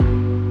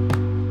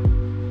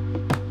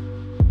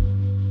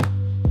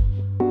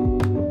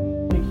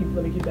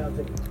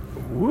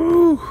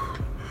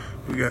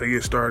to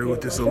get started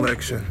with this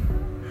election.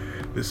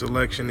 This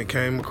election that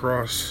came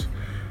across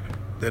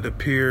that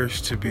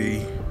appears to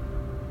be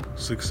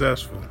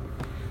successful.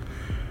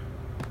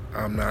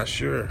 I'm not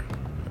sure.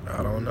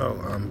 I don't know.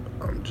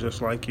 I'm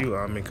just like you.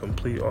 I'm in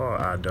complete awe.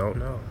 I don't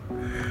know.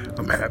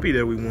 I'm happy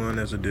that we won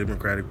as a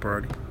Democratic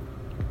Party.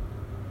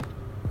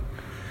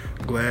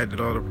 Glad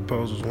that all the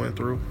proposals went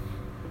through.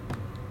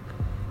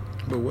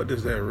 But what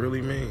does that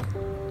really mean?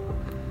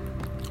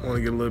 I want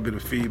to get a little bit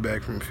of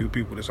feedback from a few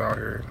people that's out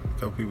here, a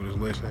couple people that's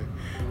listening.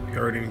 If you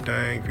heard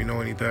anything, if you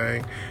know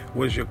anything,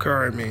 what does your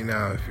card mean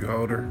now? If you're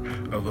holder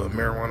of a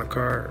marijuana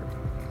card,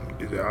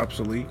 is it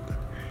obsolete?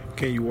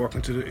 Can you walk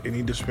into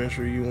any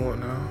dispensary you want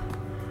now?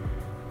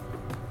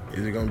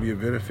 Is it going to be a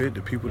benefit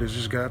to people that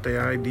just got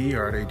their ID?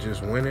 Are they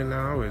just winning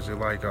now? Is it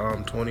like,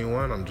 I'm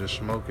 21, I'm just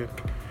smoking?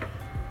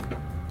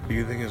 Do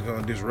you think it's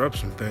going to disrupt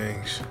some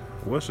things?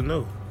 What's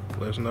new?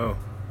 Let us know.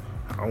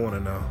 I want to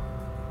know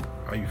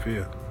how you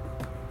feel.